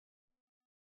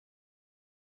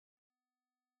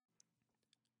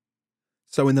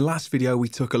So in the last video, we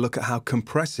took a look at how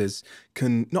compressors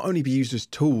can not only be used as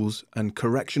tools and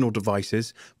correctional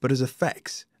devices, but as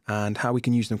effects, and how we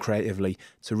can use them creatively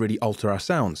to really alter our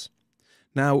sounds.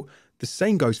 Now, the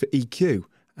same goes for EQ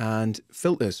and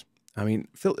filters. I mean,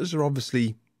 filters are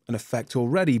obviously an effect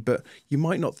already, but you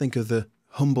might not think of the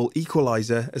humble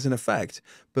equalizer as an effect,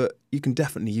 but you can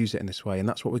definitely use it in this way, and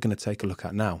that's what we're going to take a look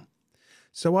at now.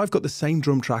 So I've got the same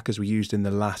drum track as we used in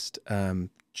the last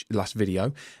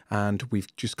video, and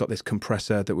we've just got this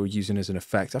compressor that we're using as an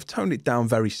effect. I've toned it down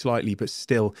very slightly, but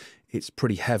still it's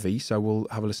pretty heavy, so we'll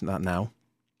have a listen to that now.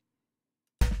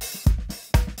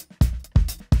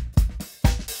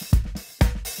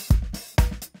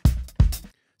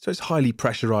 So it's highly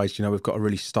pressurized, you know, we've got a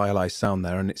really stylized sound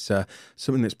there, and it's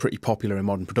something that's pretty popular in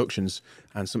modern productions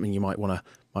and something you might want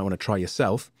to try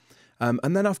yourself.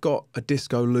 And then I've got a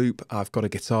disco loop, I've got a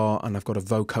guitar, and I've got a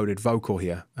vocoded vocal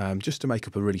here, just to make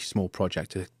up a really small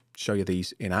project to show you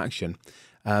these in action.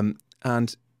 And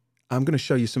I'm going to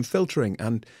show you some filtering.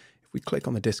 And if we click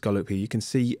on the disco loop here, you can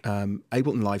see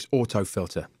Ableton Live's auto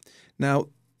filter. Now,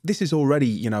 this is already,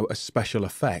 you know, a special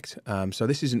effect. So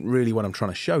this isn't really what I'm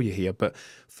trying to show you here, but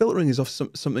filtering is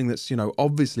something that's, you know,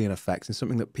 obviously an effect and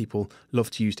something that people love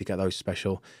to use to get those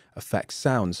special effects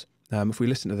sounds. If we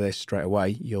listen to this straight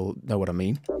away, you'll know what I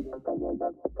mean.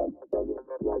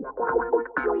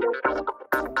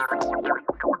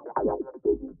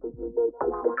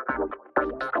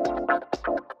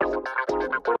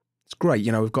 It's great,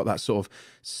 you know, we've got that sort of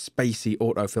spacey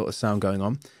auto filter sound going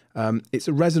on. It's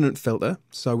a resonant filter,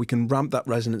 so we can ramp that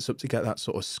resonance up to get that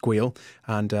sort of squeal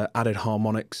and added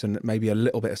harmonics and maybe a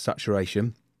little bit of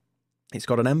saturation. It's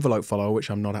got an envelope follower,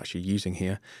 which I'm not actually using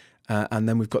here. And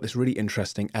then we've got this really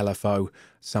interesting LFO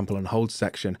sample and hold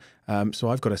section. So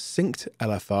I've got a synced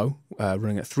LFO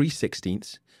running at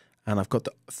 3/16, and I've got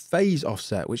the phase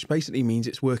offset, which basically means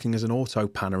it's working as an auto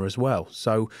panner as well.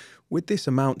 So with this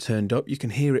amount turned up, you can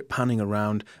hear it panning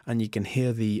around, and you can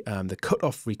hear the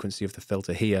cutoff frequency of the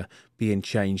filter here being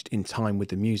changed in time with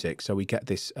the music. So we get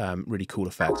this really cool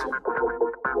effect.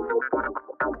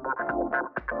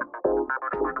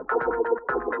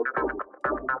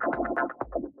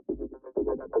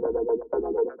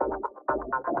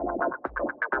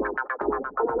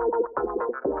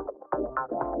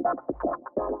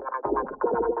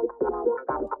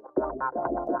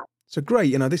 So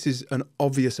great, you know, this is an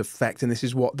obvious effect, and this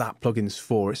is what that plugin's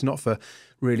for. It's not for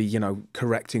really, you know,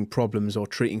 correcting problems or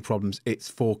treating problems. It's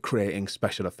for creating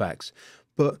special effects.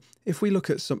 But if we look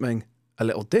at something a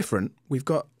little different, we've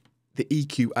got the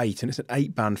EQ8, and it's an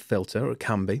 8-band filter, or it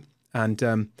can be. And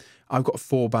I've got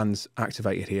 4 bands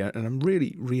activated here, and I'm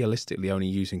really realistically only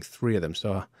using 3 of them.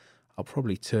 So I'll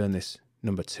probably turn this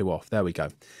number 2 off. There we go.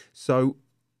 So,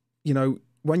 you know,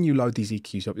 when you load these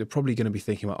EQs up, you're probably going to be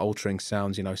thinking about altering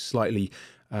sounds, you know, slightly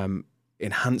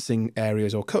enhancing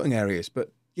areas or cutting areas,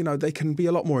 but, you know, they can be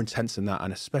a lot more intense than that,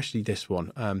 and especially this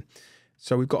one.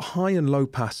 So we've got high and low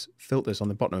pass filters on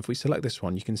the bottom. If we select this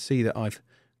one, you can see that I've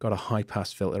got a high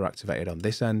pass filter activated on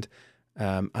this end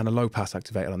and a low pass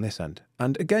activated on this end.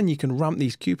 And again, you can ramp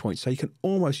these cue points, so you can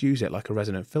almost use it like a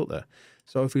resonant filter.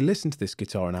 So if we listen to this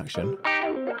guitar in action,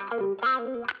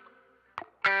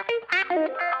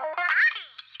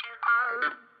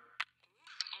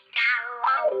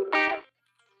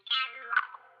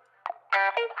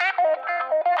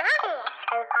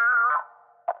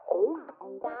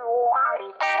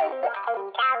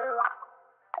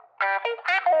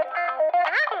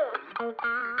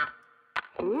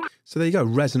 so there you go,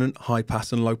 resonant, high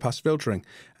pass and low pass filtering,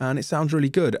 and it sounds really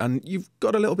good. And you've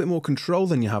got a little bit more control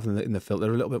than you have in the filter, a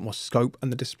little bit more scope, and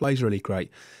the display's really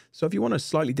great. So if you want a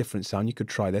slightly different sound, you could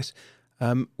try this.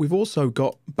 We've also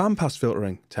got bandpass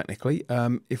filtering, technically.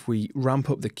 If we ramp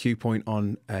up the cue point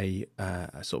on a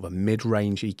sort of a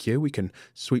mid-range EQ, we can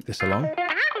sweep this along.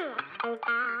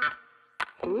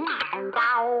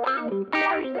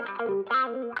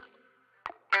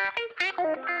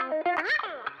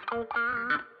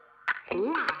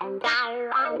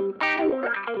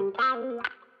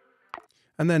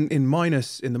 And then in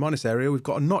the minus area, we've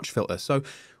got a notch filter. So,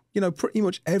 you know, pretty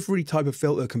much every type of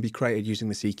filter can be created using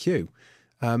this EQ.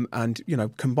 And, you know,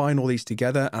 combine all these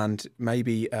together and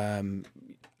maybe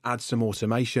add some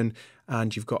automation,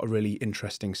 and you've got a really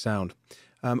interesting sound.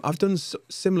 I've done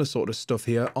similar sort of stuff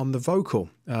here on the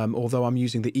vocal, although I'm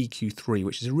using the EQ3,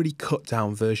 which is a really cut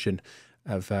down version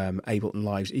of Ableton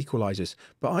Live's equalisers.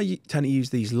 But I tend to use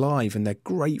these live, and they're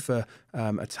great for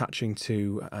attaching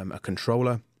to a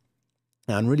controller,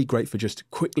 and really great for just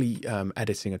quickly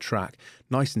editing a track.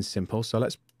 Nice and simple. So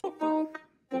let's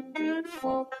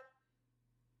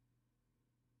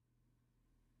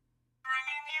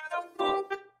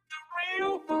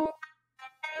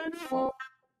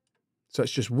So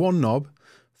it's just one knob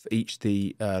for each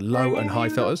the low and high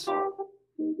filters.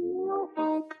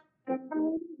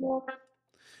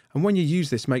 And when you use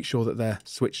this, make sure that they're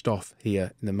switched off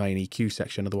here in the main EQ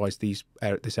section, otherwise this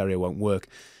area won't work.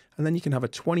 And then you can have a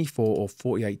 24 or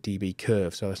 48 dB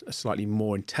curve, so a slightly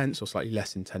more intense or slightly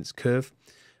less intense curve.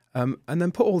 And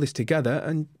then put all this together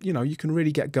and, you know, you can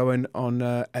really get going on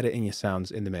editing your sounds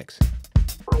in the mix.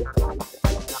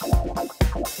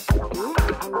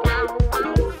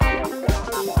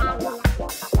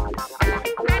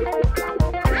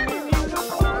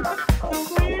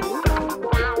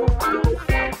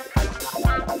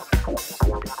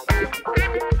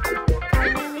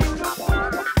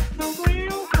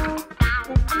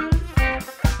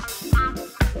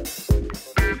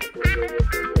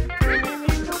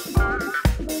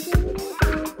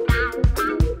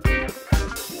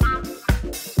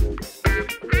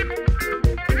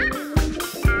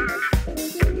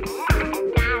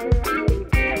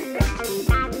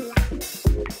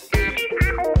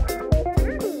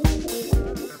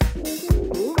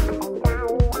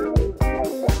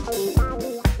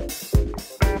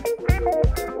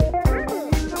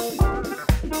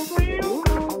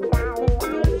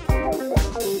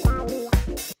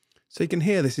 So you can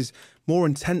hear this is more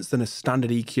intense than a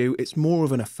standard EQ. It's more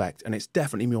of an effect and it's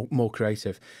definitely more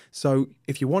creative. So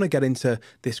if you want to get into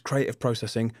this creative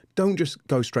processing, don't just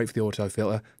go straight for the auto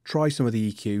filter. Try some of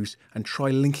the EQs and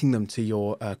try linking them to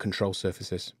your control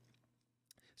surfaces.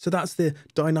 So that's the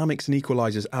dynamics and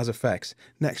equalizers as effects.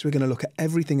 Next, we're going to look at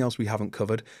everything else we haven't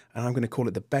covered, and I'm going to call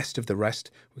it the best of the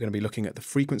rest. We're going to be looking at the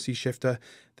frequency shifter,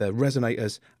 the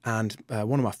resonators, and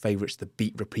one of my favorites, the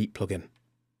beat repeat plugin.